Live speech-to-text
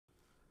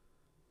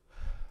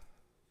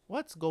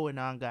What's going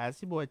on,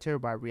 guys? Your boy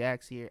Terabyt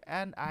Reacts here,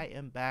 and I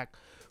am back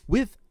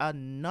with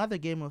another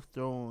Game of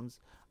Thrones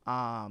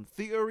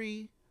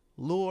theory,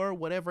 lore,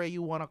 whatever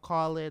you want to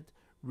call it,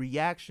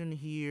 reaction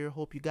here.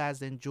 Hope you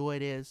guys enjoy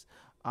this.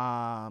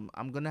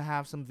 I'm gonna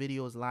have some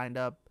videos lined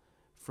up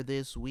for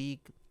this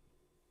week,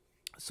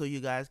 so you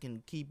guys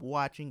can keep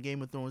watching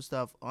Game of Thrones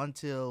stuff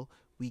until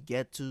we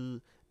get to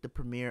the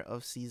premiere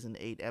of season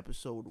 8,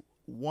 episode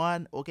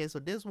 1. Okay, so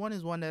this one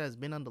is one that has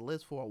been on the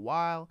list for a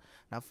while,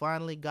 and I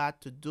finally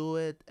got to do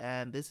it.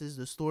 And this is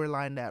the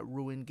storyline that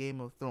ruined Game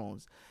of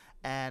Thrones.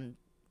 And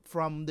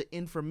from the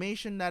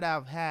information that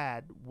I've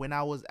had when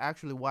I was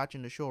actually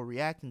watching the show,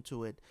 reacting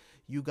to it,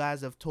 you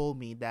guys have told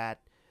me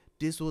that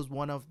this was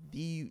one of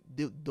the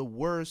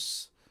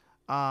worst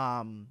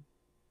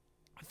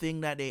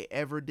thing that they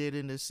ever did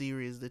in the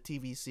series, the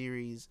TV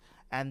series,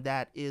 and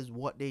that is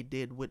what they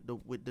did with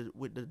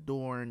the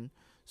Dorne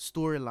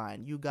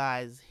storyline. You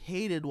guys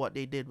hated what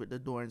they did with the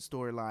Dorne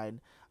storyline,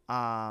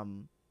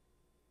 and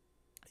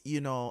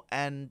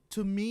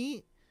to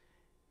me,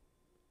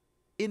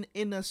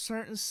 in a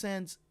certain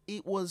sense,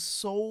 it was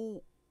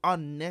so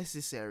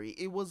unnecessary.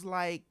 It was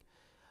like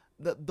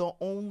the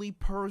only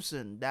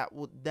person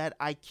that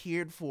I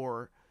cared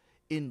for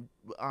in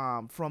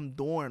from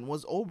Dorne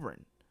was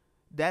Oberyn.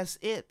 That's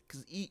it,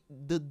 because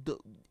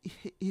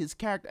his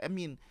character, I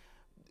mean,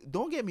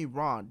 don't get me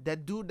wrong,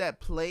 that dude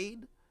that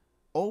played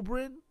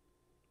Oberyn,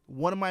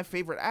 one of my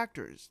favorite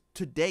actors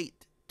to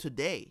date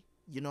today.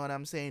 You know what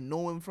I'm saying?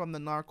 Know him from the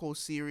Narcos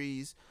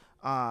series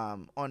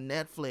on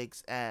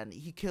Netflix, and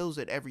he kills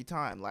it every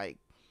time. Like,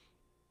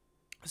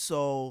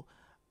 so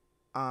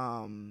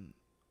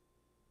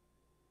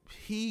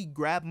he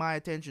grabbed my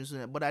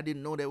attention, but I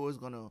didn't know that was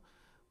gonna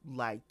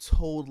like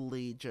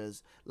totally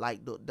just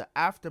like the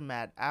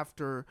aftermath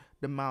after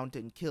the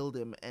mountain killed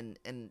him, and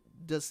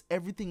just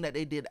everything that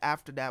they did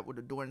after that with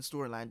the Dorne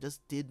storyline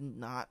just did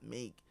not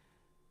make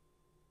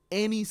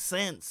any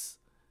sense.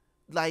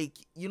 Like,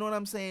 you know what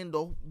I'm saying?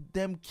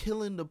 Them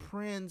killing the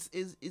prince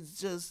is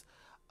just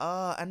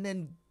and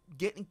then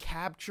getting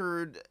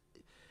captured.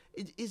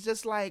 It's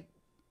just like,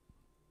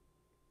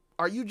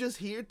 are you just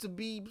here to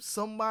be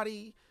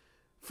somebody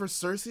for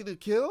Cersei to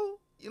kill?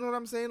 You know what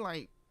I'm saying?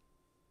 Like,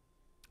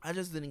 I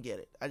just didn't get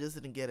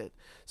it.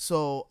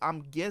 So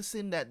I'm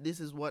guessing that this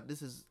is what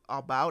this is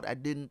about. I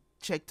didn't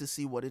check to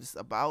see what it's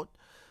about.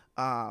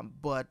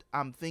 But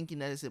I'm thinking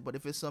that it's it. But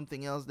if it's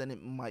something else, then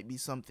it might be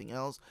something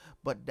else.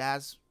 But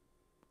that's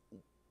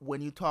when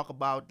you talk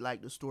about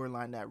like the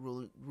storyline that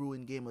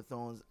ruined Game of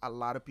Thrones. A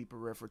lot of people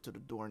refer to the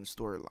Dorne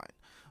storyline.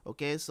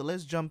 Okay, so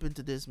let's jump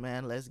into this,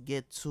 man. Let's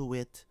get to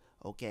it.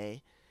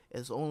 Okay,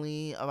 it's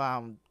only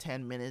around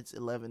 10 minutes,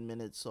 11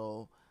 minutes.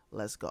 So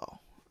let's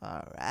go.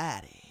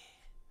 Alrighty.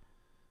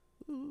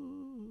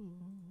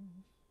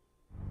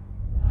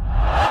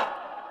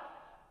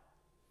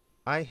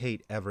 I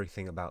hate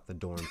everything about the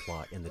Dorne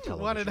plot in the television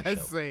show. What did I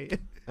say?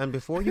 And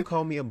before you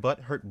call me a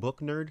butthurt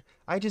book nerd,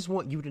 I just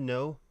want you to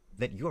know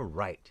that you're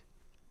right.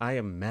 I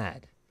am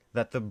mad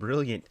that the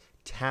brilliant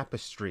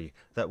tapestry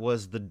that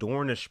was the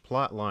Dornish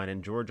plotline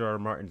in George R. R.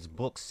 Martin's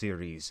book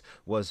series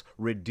was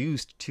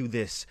reduced to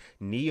this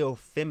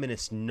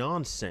neo-feminist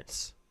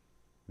nonsense.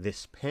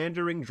 This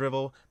pandering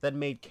drivel that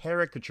made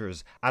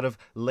caricatures out of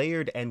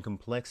layered and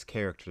complex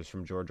characters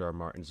from George R. R.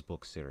 Martin's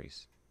book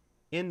series.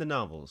 In the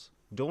novels,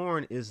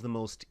 Dorne is the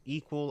most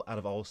equal out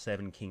of all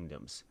 7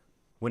 kingdoms.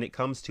 When it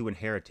comes to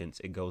inheritance,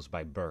 it goes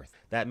by birth.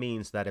 That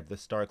means that if the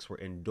Starks were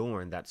in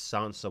Dorne, that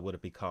Sansa would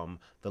have become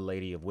the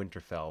Lady of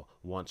Winterfell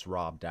once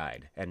Robb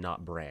died, and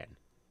not Bran.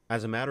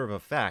 As a matter of a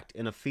fact,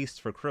 in A Feast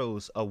for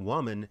Crows, a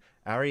woman,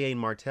 Ariane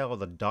Martell,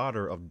 the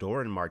daughter of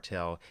Doran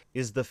Martell,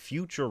 is the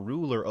future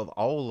ruler of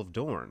all of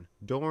Dorne.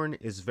 Dorne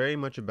is very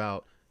much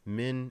about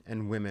men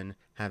and women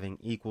having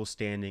equal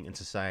standing in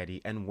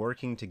society and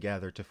working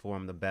together to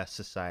form the best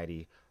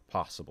society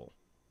possible.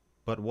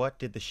 But what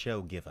did the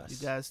show give us?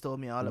 You guys told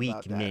me all Weak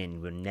about that.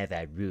 men will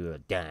never rule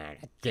Dorne.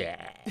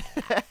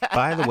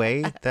 By the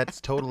way, that's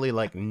totally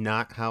like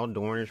not how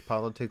Dornish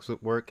politics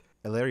would work.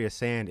 Illyria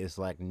Sand is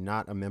like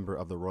not a member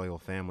of the royal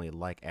family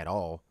like at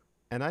all.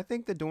 And I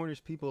think the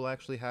Dornish people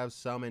actually have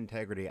some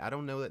integrity. I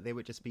don't know that they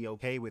would just be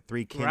okay with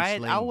 3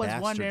 kinslain Right? I was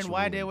bastards wondering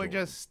why they ruling were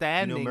Dorne. just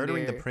standing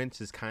murdering there. the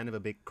prince is kind of a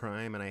big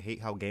crime, and I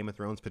hate how Game of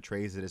Thrones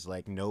portrays it as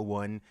like no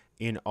one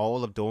in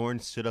all of Dorne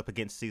stood up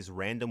against these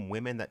random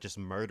women that just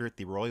murdered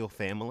the royal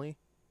family.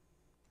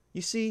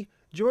 You see,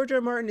 George R.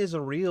 R. Martin is a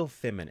real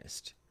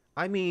feminist.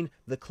 I mean,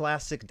 the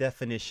classic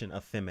definition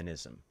of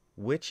feminism,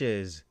 which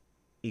is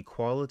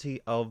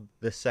equality of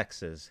the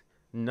sexes.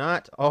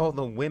 Not all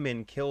the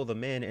women kill the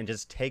men and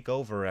just take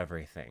over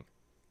everything.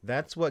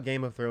 That's what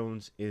Game of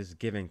Thrones is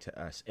giving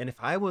to us. And if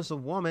I was a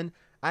woman,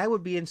 I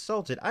would be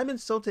insulted. I'm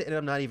insulted and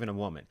I'm not even a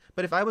woman.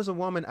 But if I was a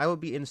woman, I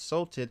would be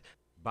insulted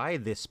by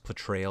this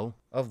portrayal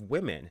of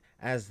women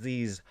as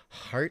these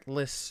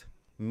heartless,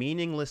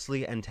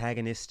 meaninglessly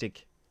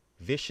antagonistic,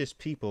 vicious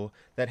people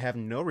that have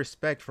no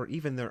respect for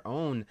even their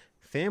own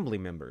family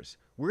members.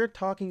 We're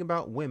talking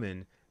about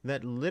women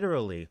that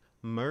literally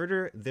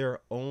murder their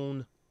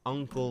own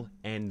uncle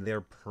and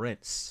their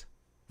prince,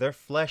 their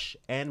flesh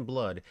and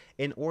blood,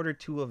 in order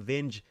to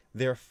avenge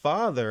their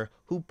father,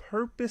 who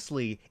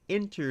purposely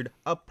entered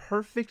a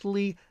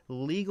perfectly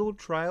legal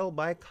trial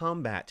by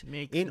combat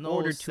Makes in no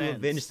order to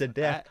avenge sense. the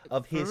death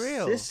of For his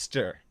real.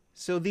 sister.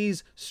 So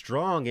these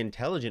strong,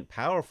 intelligent,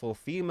 powerful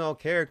female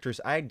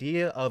characters'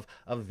 idea of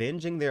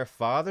avenging their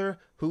father,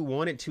 who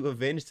wanted to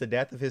avenge the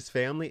death of his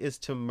family, is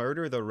to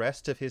murder the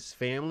rest of his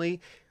family,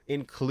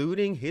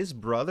 including his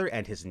brother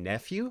and his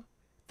nephew?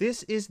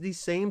 This is the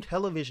same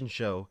television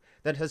show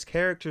that has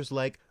characters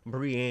like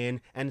Brienne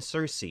and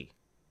Cersei.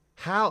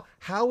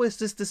 How is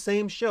this the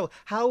same show?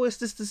 How is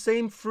this the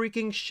same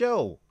freaking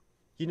show?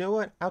 You know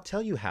what? I'll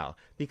tell you how.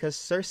 Because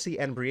Cersei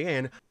and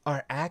Brienne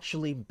are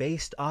actually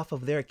based off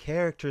of their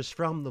characters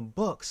from the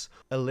books.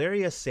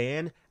 Illyria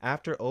Sand,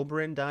 after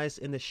Oberyn dies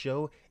in the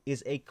show,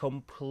 is a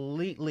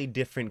completely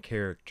different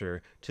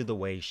character to the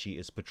way she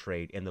is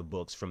portrayed in the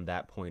books from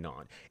that point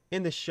on.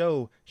 In the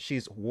show,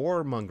 she's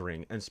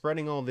warmongering and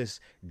spreading all this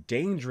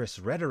dangerous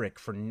rhetoric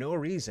for no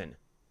reason.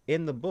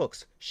 In the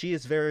books, she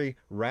is very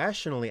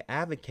rationally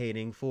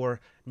advocating for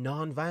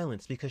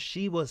nonviolence because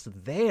she was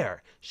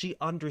there. She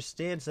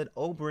understands that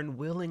Oberyn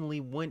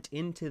willingly went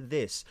into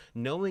this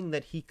knowing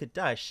that he could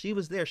die. She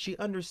was there. She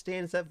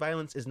understands that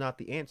violence is not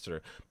the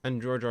answer.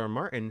 And George R. R.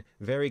 Martin,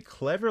 very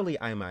cleverly,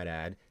 I might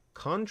add,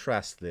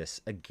 contrasts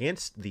this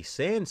against the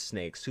Sand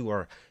Snakes, who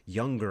are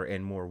younger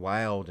and more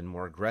wild and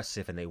more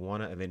aggressive, and they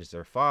want to avenge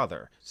their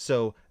father.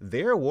 So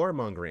they're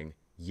warmongering,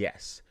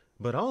 yes.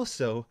 But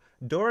also,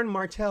 Doran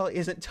Martell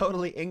isn't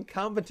totally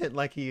incompetent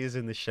like he is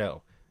in the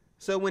show.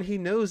 So when he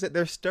knows that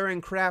they're stirring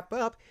crap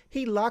up,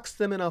 he locks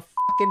them in a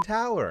fucking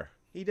tower.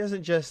 He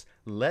doesn't just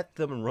let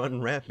them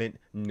run rampant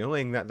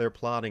knowing that they're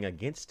plotting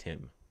against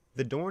him.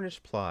 The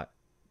Dornish plot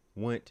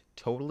went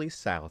totally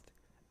south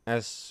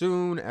as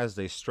soon as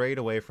they strayed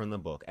away from the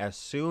book. As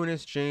soon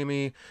as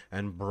Jaime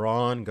and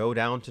Bronn go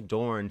down to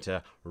Dorne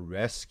to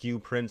rescue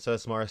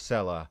Princess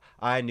Marcella,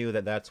 I knew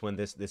that that's when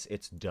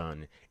it's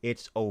done.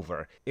 It's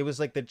over. It was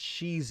like the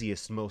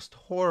cheesiest, most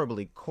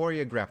horribly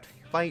choreographed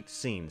fight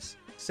scenes.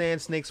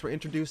 Sand snakes were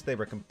introduced. They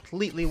were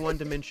completely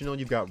one-dimensional.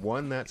 You've got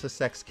one that's a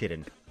sex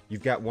kitten.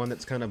 You've got one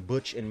that's kind of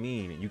butch and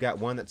mean. You got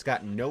one that's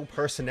got no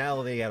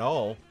personality at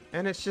all.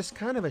 And it's just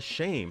kind of a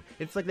shame.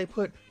 It's like they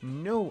put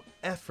no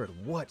effort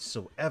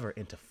whatsoever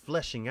into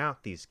fleshing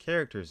out these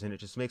characters, and it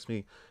just makes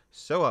me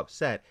so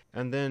upset.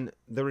 And then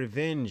the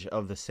revenge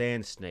of the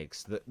Sand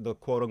Snakes, the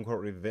quote-unquote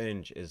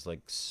revenge, is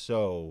like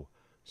so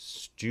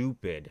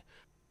stupid.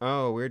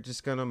 Oh, we're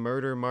just gonna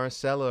murder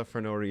Marcella for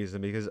no reason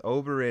because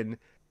Oberyn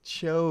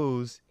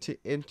chose to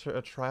enter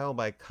a trial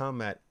by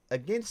combat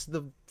against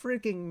the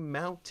freaking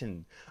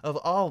mountain of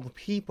all the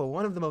people,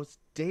 one of the most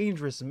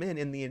dangerous men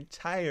in the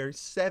entire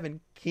 7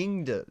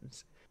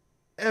 kingdoms.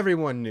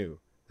 Everyone knew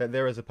that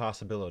there was a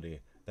possibility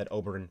that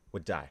Oberyn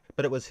would die,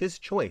 but it was his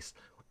choice.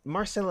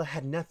 Marcella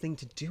had nothing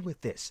to do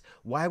with this.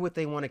 Why would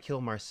they want to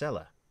kill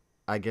Marcella?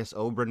 I guess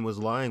Oberyn was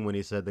lying when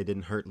he said they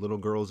didn't hurt little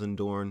girls in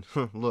Dorne.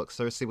 Look,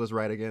 Cersei was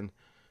right again.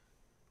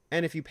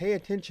 And if you pay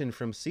attention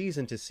from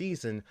season to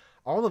season,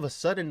 all of a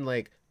sudden,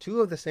 like,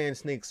 2 of the Sand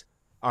Snakes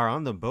are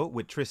on the boat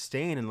with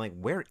Trystane, and like,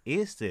 where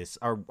is this?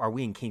 Are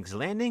we in King's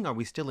Landing? Are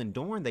we still in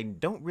Dorne? They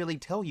don't really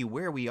tell you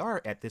where we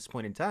are at this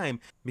point in time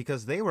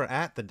because they were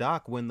at the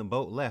dock when the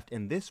boat left,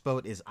 and this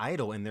boat is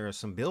idle and there are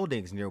some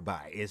buildings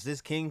nearby. Is this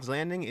King's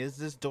Landing? Is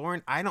this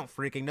Dorne? I don't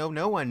freaking know.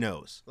 No one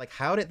knows. Like,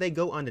 how did they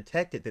go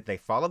undetected? Did they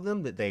follow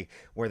them? Did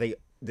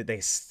they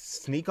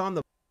sneak on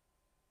the...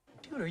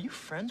 Dude, are you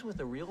friends with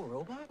a real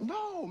robot?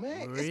 No,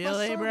 man. Really, it's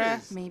my bruh?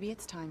 service. Maybe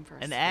it's time for a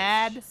An switch.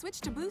 ad?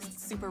 Switch to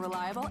Boost's super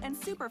reliable and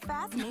super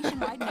fast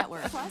nationwide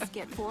network. Plus,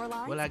 get 4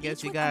 lines. Well, I guess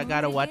each you with gotta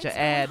unlimited watch an gigs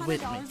ad for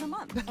with $100 me. a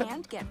month,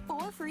 and get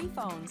 4 free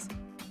phones.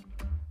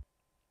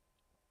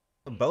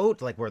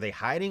 boat? Like, were they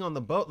hiding on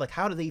the boat? Like,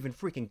 how did they even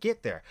freaking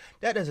get there?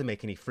 That doesn't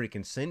make any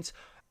freaking sense.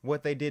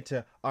 What they did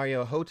to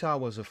Arya Hota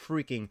was a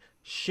freaking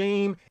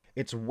shame.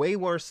 It's way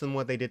worse than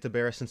what they did to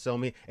Barris and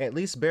Selmy. At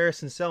least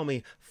Barris and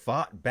Selmy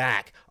fought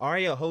back.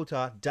 Arya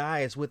Hota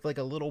dies with like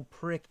a little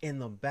prick in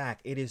the back.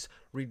 It is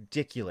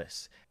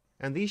ridiculous.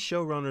 And these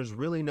showrunners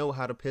really know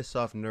how to piss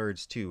off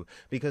nerds too,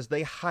 because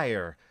they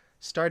hire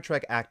Star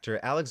Trek actor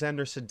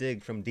Alexander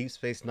Siddig from Deep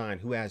Space Nine,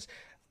 who has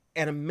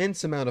an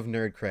immense amount of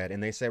nerd cred,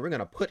 and they say, we're going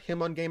to put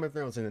him on Game of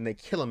Thrones, and then they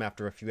kill him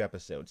after a few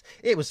episodes.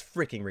 It was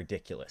freaking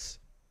ridiculous.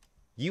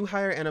 You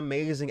hire an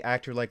amazing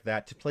actor like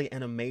that to play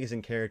an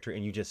amazing character,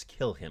 and you just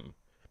kill him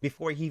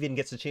before he even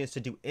gets a chance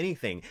to do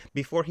anything,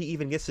 before he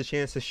even gets a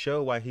chance to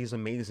show why he's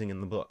amazing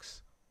in the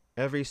books.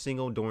 Every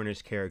single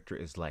Dornish character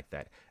is like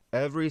that.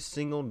 Every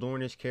single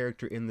Dornish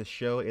character in the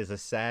show is a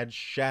sad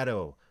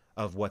shadow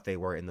of what they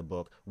were in the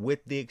book, with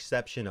the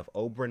exception of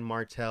Oberyn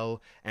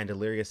Martell and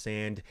Illyria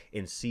Sand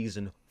in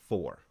Season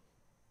 4.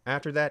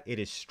 After that, it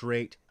is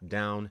straight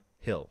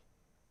downhill.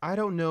 I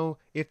don't know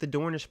if the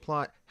Dornish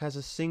plot has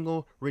a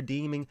single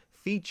redeeming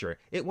feature.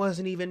 It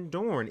wasn't even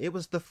Dorne. It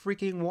was the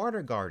freaking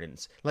Water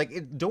Gardens.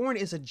 Like, Dorne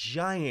is a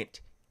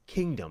giant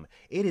kingdom.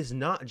 It is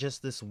not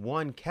just this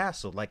one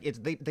castle. Like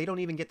they don't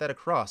even get that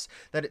across.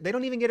 That they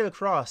don't even get it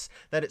across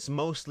that it's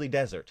mostly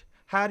desert.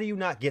 How do you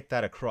not get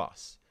that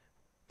across?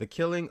 The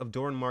killing of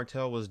Doran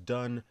Martell was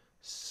done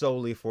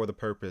solely for the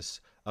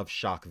purpose of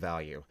shock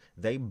value.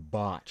 They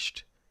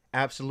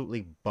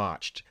absolutely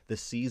botched the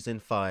season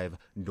 5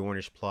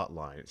 Dornish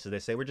plotline. So they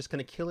say, we're just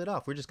going to kill it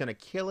off. We're just going to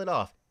kill it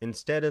off.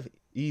 Instead of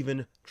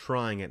even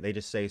trying it, they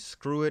just say,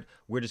 screw it.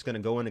 We're just going to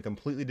go in a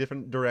completely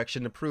different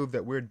direction to prove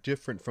that we're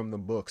different from the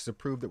books, to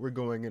prove that we're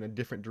going in a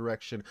different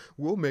direction.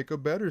 We'll make a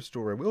better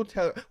story. We'll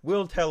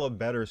tell a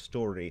better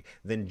story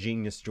than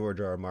genius George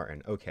R. R.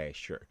 Martin. Okay,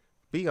 sure.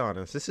 Be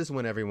honest, this is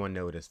when everyone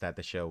noticed that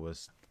the show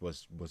was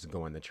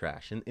going the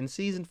trash. In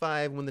season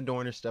 5, when the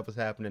Dornish stuff was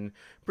happening,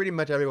 pretty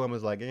much everyone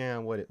was like, yeah,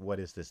 what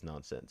is this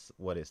nonsense?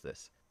 What is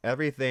this?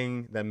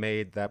 Everything that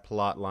made that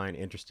plot line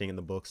interesting in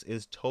the books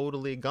is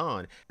totally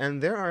gone.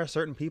 And there are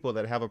certain people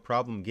that have a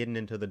problem getting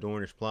into the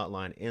Dornish plot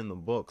line in the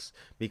books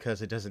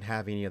because it doesn't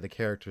have any of the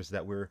characters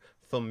that we're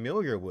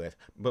familiar with.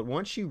 But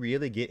once you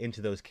really get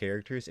into those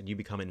characters and you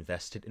become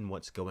invested in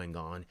what's going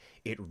on,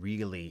 it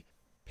really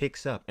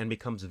picks up and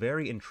becomes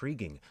very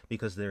intriguing,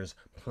 because there's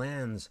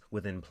plans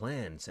within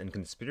plans and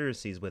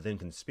conspiracies within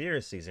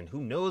conspiracies, and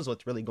who knows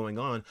what's really going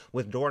on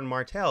with Doran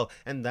Martell.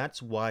 And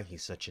that's why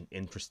he's such an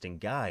interesting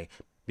guy,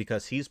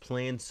 because he's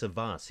playing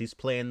savants, he's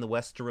playing the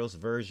Westeros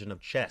version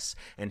of chess,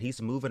 and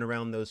he's moving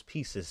around those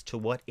pieces to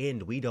what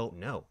end we don't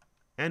know.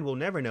 And we'll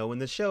never know in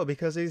the show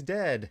because he's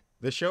dead.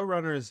 The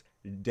showrunners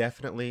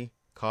definitely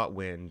caught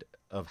wind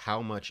of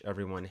how much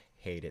everyone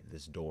hated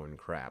this Dorne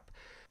crap,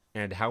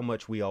 and how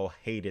much we all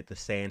hated the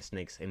Sand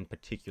Snakes in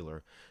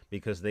particular,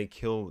 because they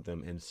killed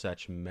them in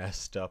such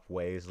messed up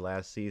ways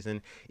last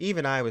season.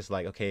 Even I was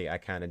like, okay, I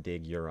kind of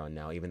dig Euron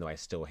now, even though I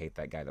still hate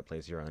that guy that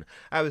plays Euron.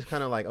 I was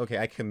kind of like, okay,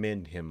 I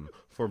commend him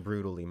for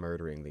brutally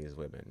murdering these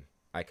women.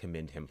 I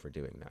commend him for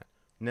doing that.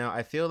 Now,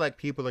 I feel like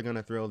people are going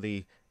to throw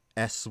the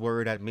S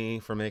word at me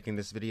for making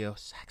this video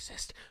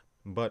sexist.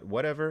 But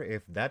whatever,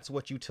 if that's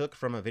what you took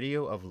from a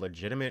video of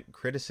legitimate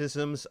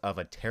criticisms of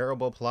a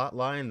terrible plot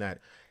line that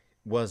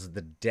was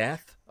the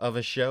death of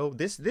a show,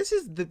 this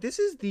is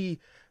the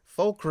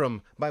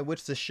fulcrum by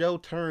which the show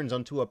turns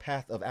onto a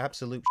path of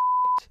absolute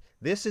shit.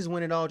 This is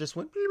when it all just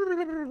went.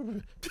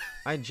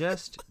 I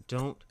just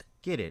don't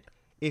get it.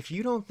 If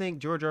you don't think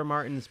George R. R.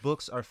 Martin's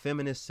books are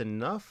feminist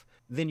enough,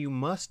 then you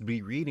must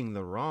be reading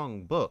the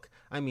wrong book.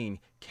 I mean,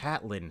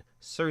 Catelyn,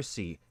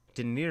 Cersei,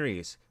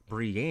 Daenerys,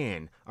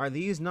 Brienne, are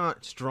these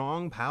not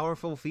strong,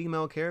 powerful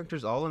female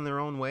characters all in their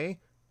own way?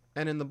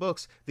 And in the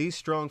books, these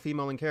strong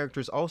female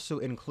characters also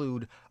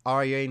include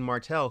Ariane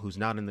Martell, who's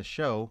not in the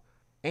show,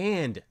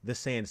 and the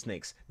Sand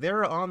Snakes.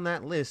 They're on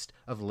that list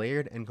of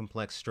layered and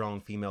complex strong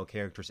female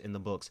characters in the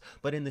books,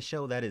 but in the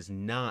show that is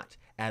not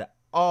at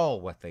all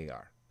what they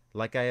are.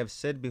 Like I have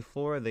said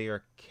before, they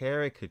are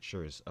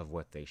caricatures of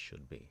what they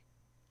should be.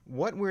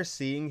 What we're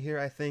seeing here,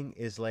 I think,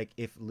 is like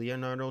if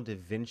Leonardo da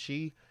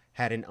Vinci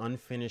had an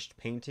unfinished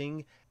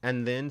painting,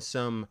 and then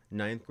some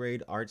 9th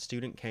grade art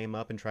student came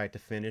up and tried to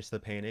finish the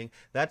painting.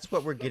 That's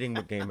what we're getting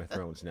with Game of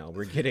Thrones now.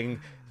 We're getting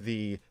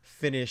the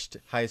finished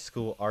high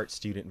school art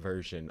student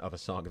version of A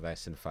Song of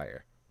Ice and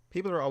Fire.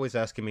 People are always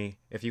asking me,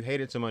 if you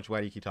hate it so much, why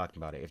do you keep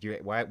talking about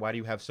it? Why do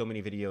you have so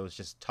many videos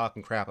just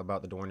talking crap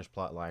about the Dornish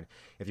plotline?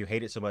 If you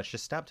hate it so much,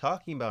 just stop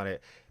talking about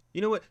it. You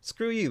know what?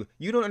 Screw you.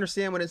 You don't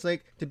understand what it's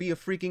like to be a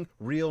freaking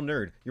real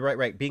nerd. You're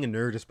right. Being a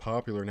nerd is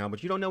popular now,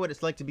 but you don't know what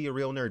it's like to be a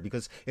real nerd,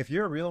 because if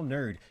you're a real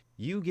nerd,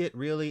 you get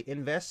really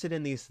invested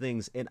in these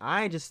things. And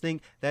I just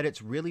think that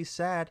it's really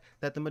sad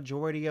that the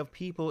majority of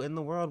people in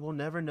the world will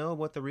never know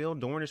what the real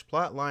Dornish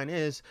plotline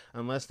is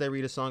unless they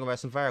read A Song of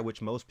Ice and Fire,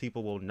 which most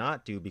people will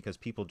not do because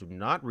people do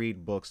not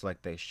read books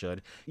like they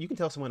should. You can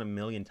tell someone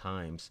 1,000,000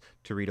 times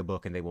to read a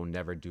book and they will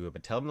never do it,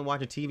 but tell them to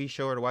watch a TV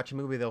show or to watch a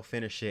movie, they'll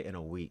finish it in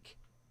a week.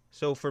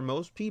 So for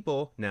most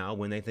people now,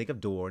 when they think of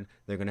Dorne,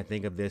 they're going to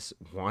think of this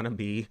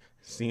wannabe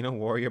Xena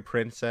warrior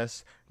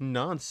princess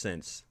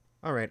nonsense.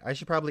 Alright, I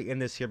should probably end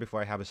this here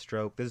before I have a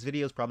stroke. This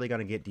video is probably going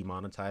to get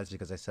demonetized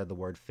because I said the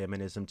word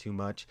feminism too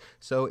much.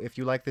 So if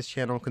you like this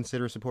channel,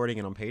 consider supporting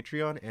it on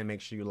Patreon, and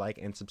make sure you like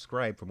and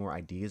subscribe for more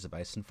ideas of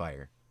Ice and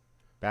Fire.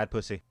 Bad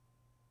pussy.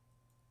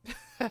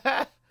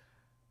 Oh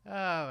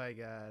my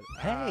god.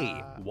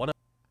 Hey, what?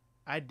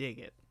 I dig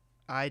it.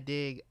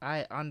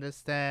 I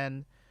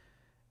understand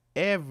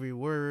every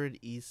word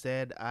he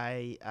said.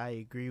 I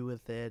agree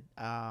with it.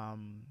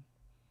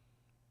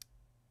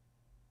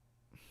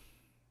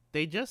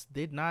 They just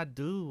did not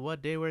do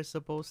what they were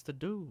supposed to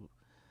do,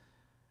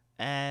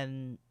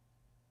 and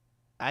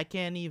I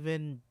can't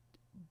even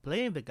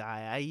blame the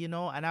guy.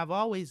 And I've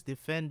always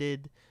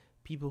defended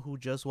people who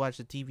just watch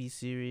the TV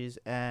series,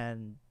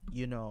 and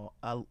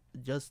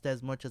just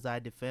as much as I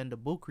defend the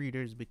book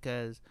readers,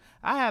 because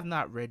I have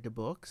not read the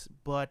books,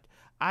 but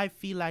I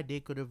feel like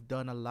they could have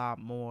done a lot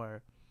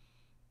more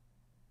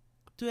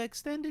to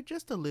extend it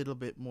just a little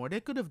bit more. They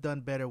could have done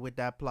better with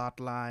that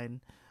plot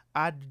line.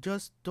 I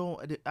just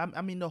don't.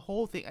 I mean, the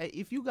whole thing.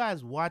 If you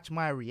guys watch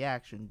my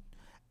reaction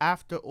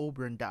after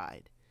Oberyn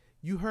died,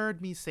 you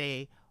heard me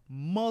say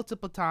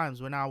multiple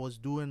times when I was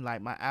doing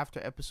like my after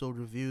episode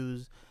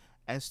reviews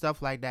and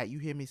stuff like that. You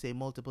hear me say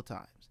multiple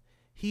times.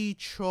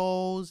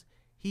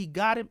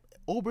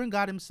 Oberyn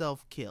got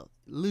himself killed.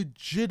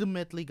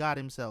 Legitimately got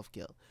himself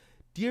killed.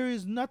 There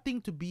is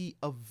nothing to be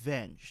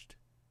avenged.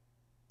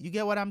 You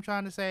get what I'm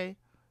trying to say?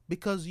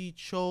 Because he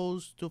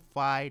chose to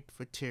fight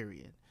for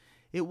Tyrion.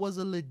 It was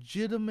a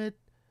legitimate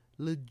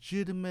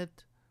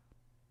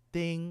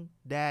thing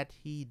that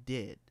he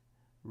did,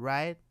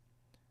 right?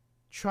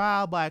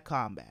 Trial by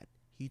combat.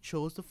 He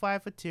chose to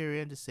fight for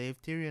Tyrion to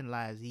save Tyrion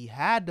lives. He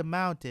had the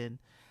mountain,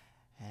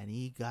 and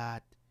he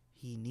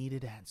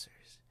needed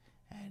answers.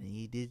 And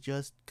he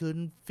just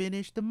couldn't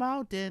finish the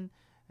mountain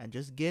and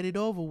just get it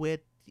over with.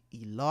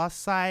 He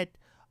lost sight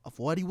of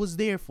what he was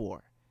there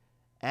for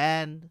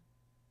and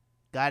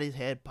got his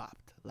head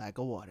popped like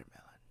a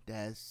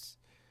watermelon.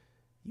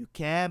 You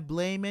can't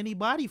blame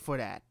anybody for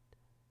that.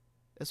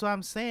 That's what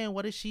I'm saying.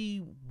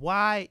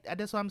 Why?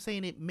 That's what I'm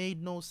saying. It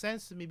made no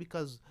sense to me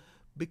because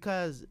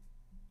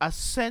a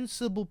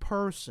sensible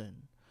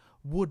person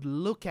would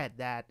look at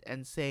that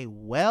and say,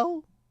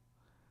 well,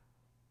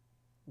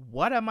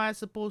 what am I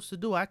supposed to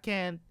do? I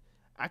can't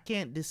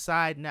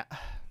decide now.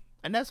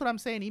 And that's what I'm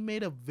saying. He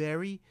made a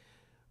very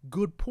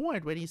good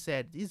point when he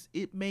said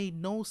it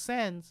made no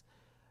sense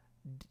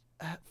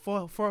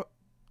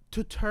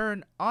to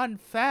turn on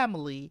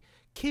family,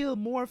 kill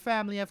more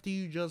family after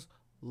you just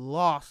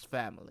lost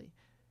family.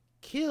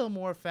 Kill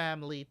more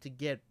family to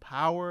get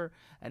power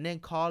and then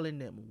calling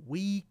them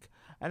weak.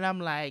 And I'm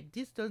like,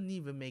 this doesn't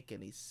even make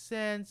any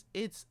sense.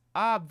 It's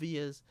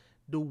obvious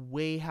the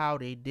way how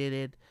they did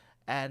it.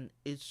 And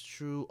it's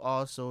true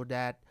also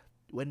that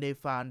when they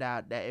found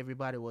out that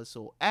everybody was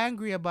so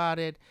angry about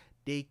it,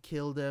 they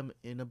killed them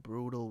in a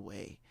brutal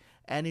way.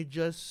 And it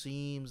just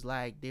seems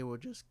like they were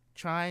just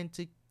trying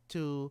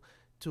to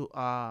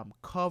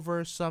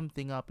cover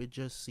something up. It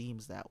just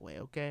seems that way,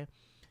 okay?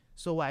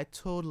 So I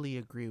totally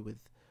agree with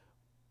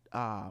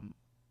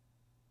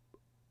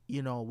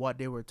what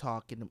they were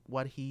talking,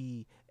 what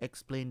he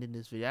explained in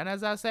this video. And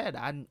as I said,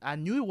 I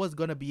knew it was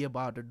gonna be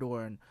about the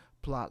Dorne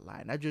plot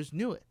line. I just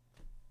knew it.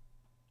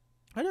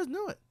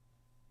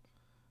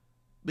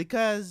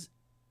 Because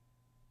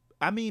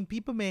I mean,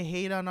 people may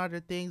hate on other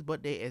things,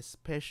 but they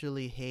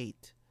especially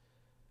hate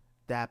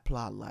that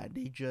plot line.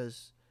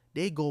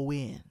 They go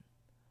in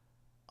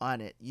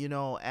on it,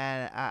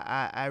 and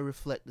I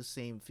reflect the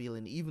same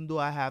feeling. Even though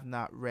I have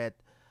not read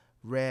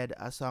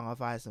A Song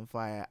of Ice and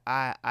Fire,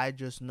 I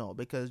just know,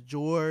 because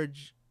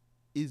George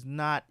is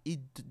not,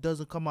 it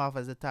doesn't come off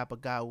as the type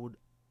of guy who would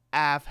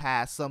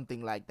have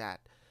something like that.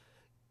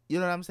 You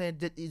know what I'm saying?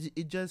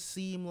 It just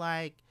seemed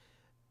like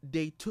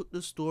they took the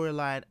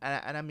storyline,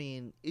 and I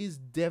mean, it's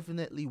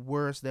definitely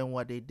worse than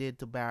what they did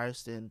to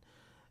Barristan.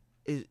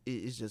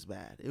 It's just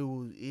bad.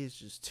 It's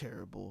just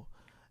terrible.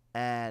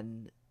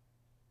 And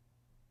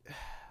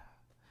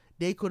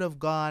they could have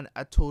gone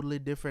a totally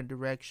different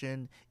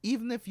direction.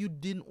 Even if you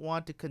didn't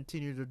want to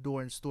continue the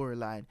Dorne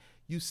storyline,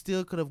 you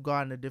still could have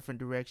gone a different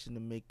direction to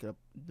make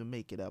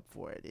it up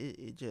for it.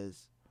 It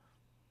just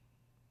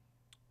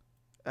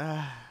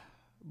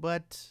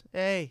but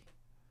hey,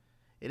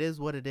 it is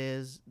what it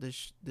is. The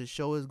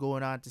show is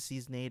going on to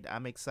season 8.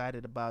 I'm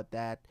excited about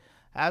that.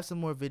 I have some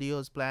more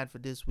videos planned for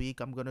this week.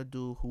 I'm gonna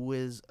do Who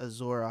is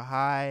Azor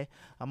Ahai.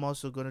 I'm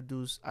also gonna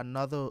do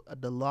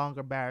the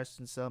longer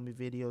Barristan Selmy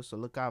video, so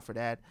look out for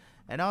that.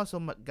 And also,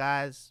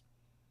 guys,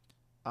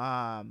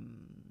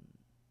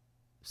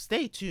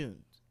 stay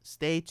tuned.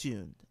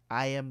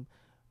 I am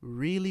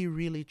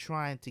really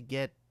trying to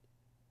get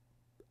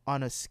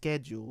on a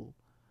schedule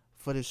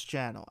for this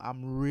channel.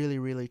 I'm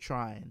really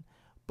trying,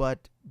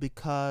 but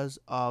because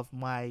of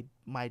my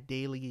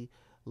daily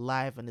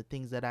life and the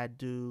things that I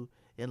do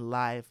in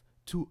life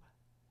to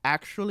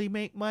actually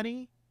make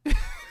money,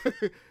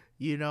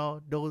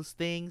 those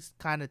things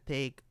kind of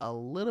take a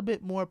little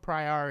bit more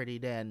priority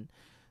than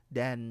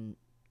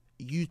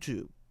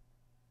YouTube.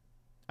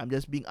 I'm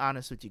just being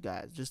honest with you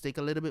guys. Just take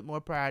a little bit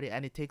more priority,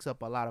 and it takes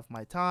up a lot of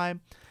my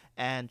time.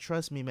 And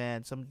trust me,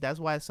 man, that's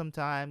why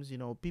sometimes,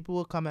 people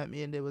will come at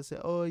me and they will say,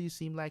 oh, you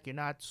seem like you're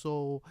not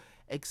so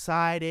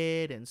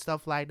excited and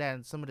stuff like that.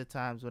 And some of the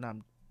times when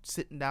I'm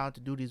sitting down to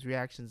do these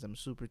reactions, I'm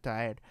super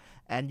tired.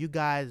 And you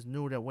guys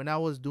knew that when I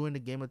was doing the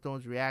Game of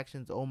Thrones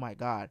reactions, oh my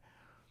God,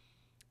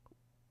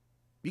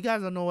 you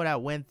guys don't know what I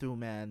went through,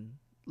 man.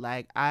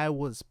 Like, I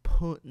was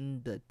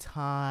putting the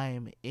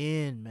time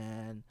in,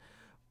 man.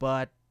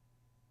 But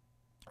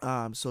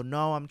so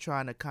now I'm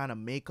trying to kind of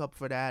make up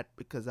for that,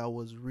 because I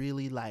was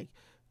really like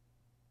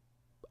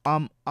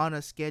on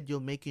a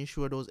schedule, making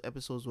sure those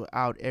episodes were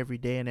out every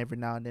day, and every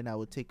now and then I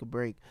would take a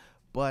break.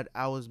 But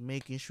I was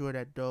making sure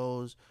that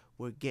those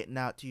were getting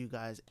out to you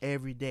guys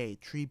every day,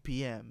 3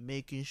 p.m.,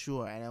 making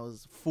sure. And it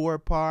was 4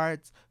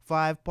 parts,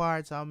 5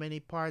 parts, how many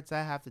parts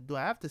I have to do.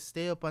 I have to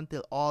stay up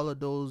until all of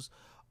those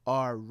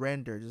are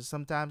rendered. And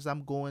sometimes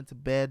I'm going to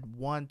bed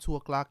 1, 2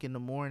 o'clock in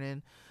the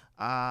morning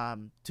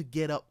to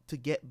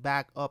get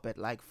back up at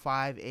like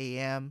 5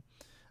 a.m.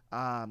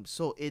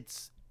 So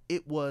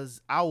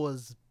I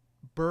was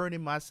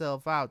burning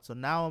myself out. So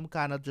now I'm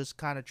kind of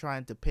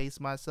trying to pace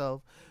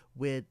myself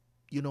with,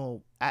 you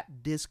know, at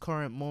this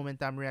current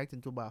moment I'm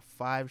reacting to about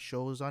 5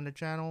 shows on the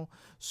channel.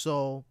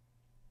 So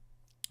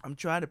I'm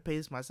trying to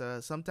pace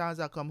myself. Sometimes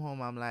I come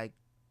home, I'm like,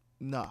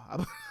 no,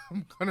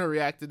 I'm gonna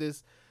react to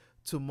this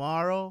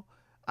tomorrow.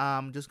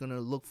 I'm just gonna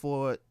look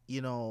for,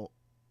 you know,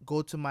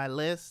 go to my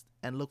list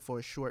and look for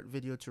a short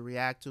video to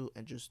react to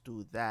and just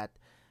do that,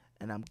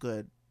 and I'm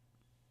good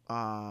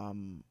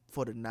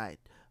for the night.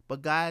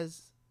 But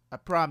guys, I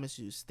promise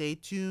you, stay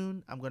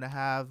tuned. I'm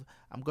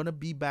gonna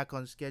be back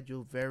on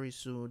schedule very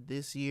soon.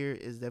 This year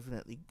is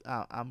definitely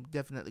I'm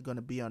definitely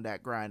gonna be on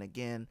that grind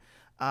again.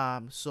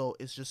 So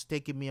it's just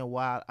taking me a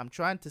while. I'm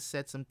trying to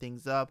set some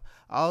things up.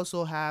 I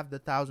also have the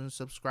 1,000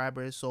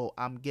 subscribers, so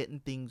I'm getting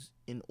things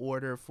in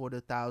order for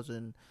the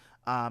 1,000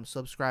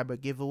 subscriber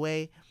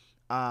giveaway.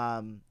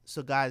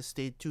 So guys,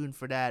 stay tuned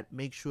for that.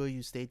 Make sure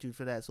you stay tuned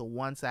for that. So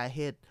once I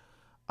hit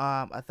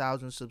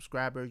 1,000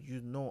 subscribers,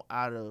 you know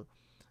how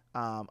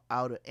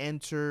to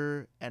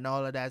enter and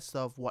all of that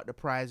stuff, what the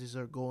prizes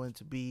are going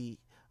to be.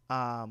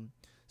 Some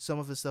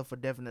of the stuff are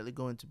definitely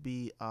going to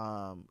be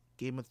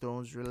Game of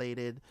Thrones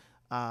related,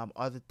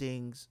 other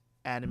things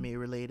anime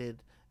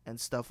related and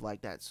stuff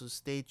like that. So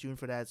stay tuned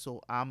for that.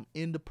 So I'm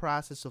in the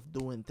process of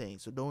doing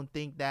things, so don't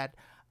think that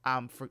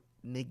I'm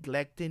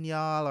neglecting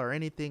y'all or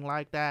anything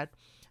like that.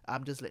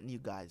 I'm just letting you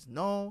guys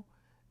know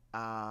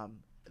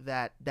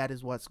that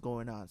is what's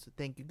going on. So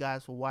thank you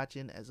guys for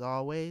watching as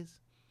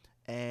always,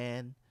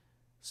 and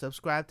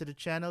subscribe to the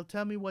channel.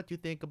 Tell me what you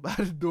think about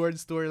the Dorn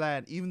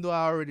storyline, even though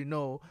I already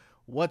know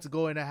what's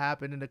going to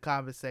happen in the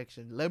comment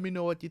section. Let me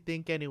know what you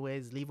think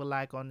anyways. Leave a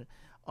like on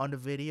the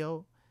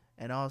video,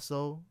 and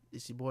also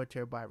it's your boy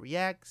Terabyt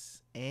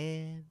Reacts,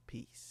 and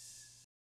peace.